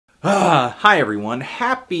Hi everyone,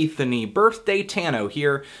 happy Thany birthday, Tano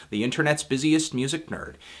here, the internet's busiest music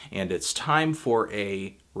nerd, and it's time for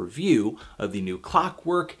a review of the new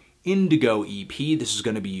Clockwork Indigo EP. This is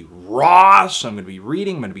going to be raw, so I'm going to be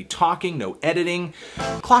reading, I'm going to be talking, no editing.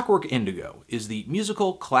 Clockwork Indigo is the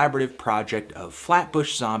musical collaborative project of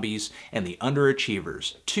Flatbush Zombies and the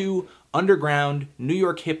Underachievers, two underground New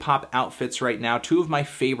York hip-hop outfits right now, two of my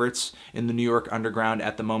favorites in the New York underground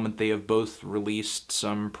at the moment. They have both released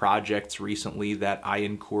some projects recently that I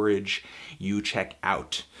encourage you check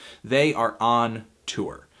out. They are on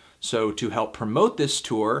tour. So to help promote this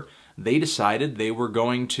tour, they decided they were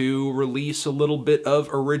going to release a little bit of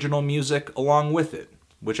original music along with it,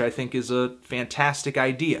 which I think is a fantastic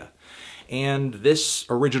idea. And this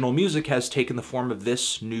original music has taken the form of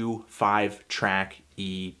this new 5-track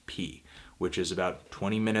EP, which is about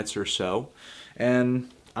 20 minutes or so. And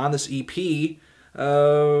on this EP,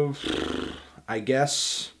 I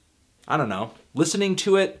guess, I don't know, listening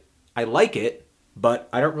to it, I like it, but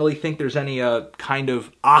I don't really think there's any kind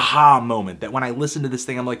of aha moment that when I listen to this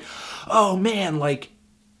thing, I'm like, oh man, like,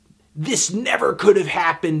 this never could have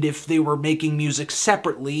happened if they were making music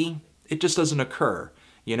separately. It just doesn't occur.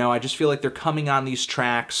 You know, I just feel like they're coming on these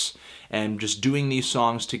tracks and just doing these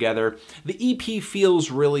songs together. The EP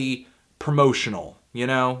feels really promotional, you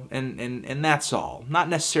know, and that's all. Not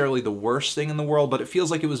necessarily the worst thing in the world, but it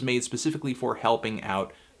feels like it was made specifically for helping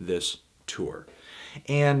out this tour.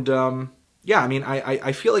 And yeah, I mean,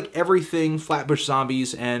 I feel like everything Flatbush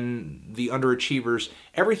Zombies and the Underachievers,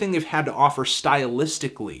 everything they've had to offer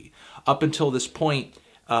stylistically up until this point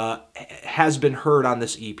has been heard on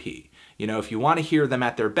this EP. You know, if you want to hear them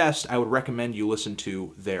at their best, I would recommend you listen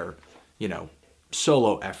to their, you know,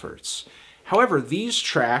 solo efforts. However, these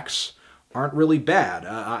tracks aren't really bad.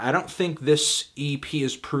 I don't think this EP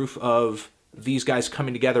is proof of these guys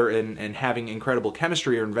coming together and having incredible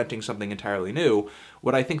chemistry or inventing something entirely new.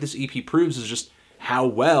 What I think this EP proves is just how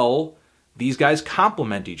well these guys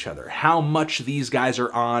complement each other, how much these guys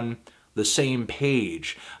are on the same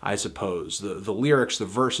page, I suppose. The lyrics, the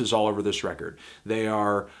verses all over this record, they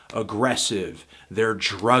are aggressive, they're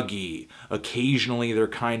druggy, occasionally they're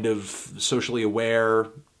kind of socially aware,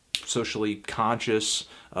 socially conscious,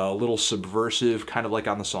 a little subversive, kind of like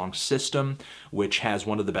on the song System, which has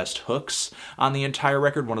one of the best hooks on the entire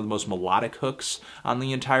record, one of the most melodic hooks on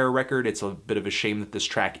the entire record. It's a bit of a shame that this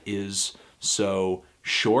track is so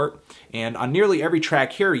short. And on nearly every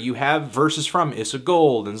track here, you have verses from Issa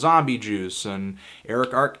Gold and Zombie Juice and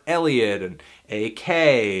Eric Arc Elliott and AK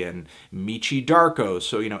and Michi Darko.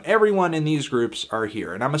 So, you know, everyone in these groups are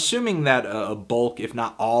here. And I'm assuming that a bulk, if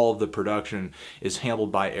not all of the production, is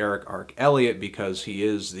handled by Eric Arc Elliott because he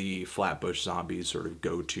is the Flatbush Zombies sort of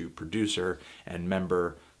go-to producer and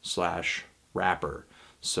member slash rapper.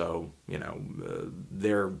 So, you know,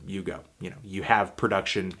 there you go. You know, you have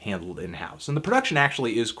production handled in-house. And the production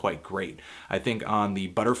actually is quite great. I think on the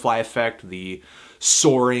Butterfly Effect, the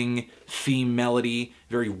soaring theme melody,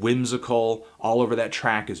 very whimsical, all over that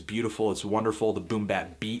track is beautiful. It's wonderful. The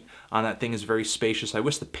boom-bap beat on that thing is very spacious. I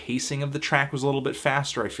wish the pacing of the track was a little bit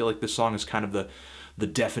faster. I feel like this song is kind of the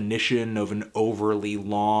definition of an overly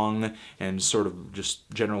long and sort of just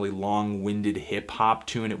generally long-winded hip-hop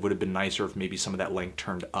tune. It would have been nicer if maybe some of that length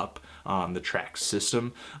turned up on the track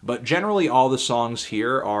System. But generally all the songs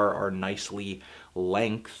here are nicely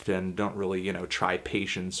lengthed and don't really, you know, try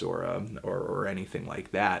patience or anything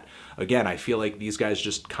like that. Again, I feel like these guys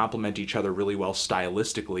just complement each other really well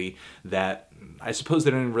stylistically, that I suppose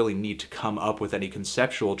they don't really need to come up with any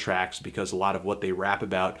conceptual tracks because a lot of what they rap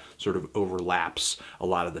about sort of overlaps a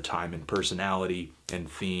lot of the time in personality and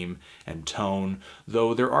theme and tone,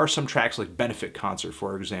 though there are some tracks like Benefit Concert,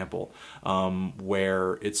 for example,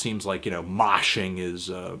 where it seems like, you know, moshing is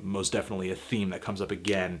most definitely a theme that comes up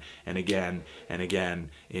again and again and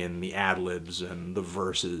again in the ad-libs and the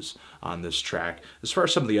verses on this track. As far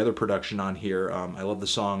as some of the other production on here, I love the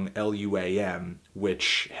song LUAM,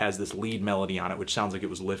 which has this lead melody on it, which sounds like it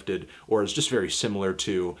was lifted or is just very similar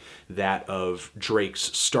to that of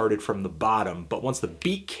Drake's Started From the Bottom. But once the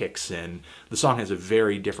beat kicks in, the song has a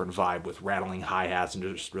very different vibe with rattling hi-hats and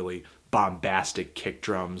just really bombastic kick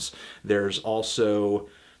drums. There's also,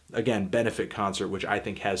 again, Benefit Concert, which I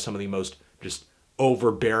think has some of the most just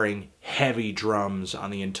overbearing, heavy drums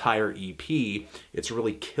on the entire EP. It's a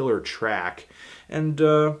really killer track. And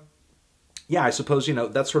yeah, I suppose, you know,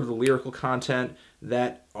 that's sort of the lyrical content.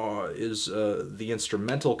 That is the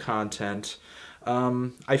instrumental content.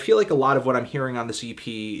 I feel like a lot of what I'm hearing on this EP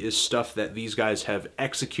is stuff that these guys have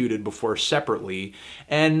executed before separately,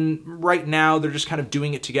 and right now they're just kind of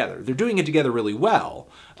doing it together. They're doing it together really well,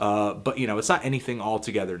 but you know, it's not anything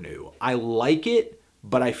altogether new. I like it,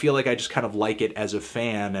 but I feel like I just kind of like it as a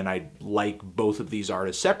fan, and I like both of these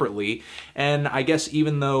artists separately. And I guess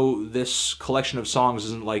even though this collection of songs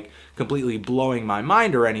isn't like completely blowing my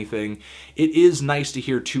mind or anything, it is nice to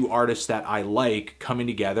hear two artists that I like coming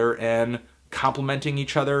together and complementing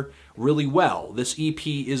each other really well. This EP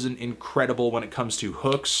isn't incredible when it comes to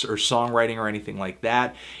hooks or songwriting or anything like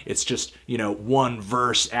that. It's just, you know, one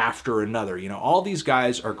verse after another. You know, all these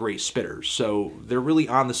guys are great spitters, so they're really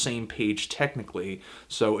on the same page technically.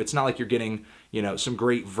 So it's not like you're getting, you know, some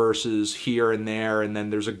great verses here and there, and then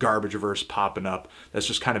there's a garbage verse popping up that's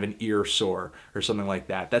just kind of an ear sore or something like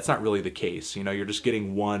that. That's not really the case. You know, you're just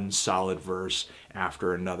getting one solid verse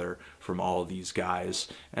after another from all of these guys.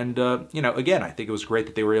 And, you know, again, I think it was great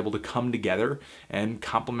that they were able to come together and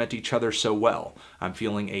complement each other so well. I'm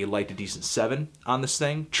feeling a light to decent 7 on this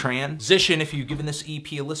thing. Transition, if you've given this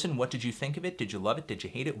EP a listen, what did you think of it? Did you love it? Did you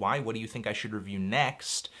hate it? Why? What do you think I should review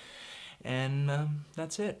next? And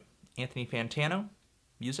that's it. Anthony Fantano,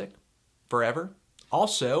 music, forever.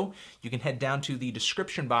 Also, you can head down to the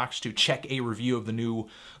description box to check a review of the new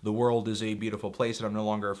The World is a Beautiful Place and I'm No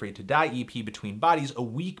Longer Afraid to Die EP Between Bodies a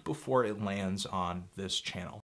week before it lands on this channel.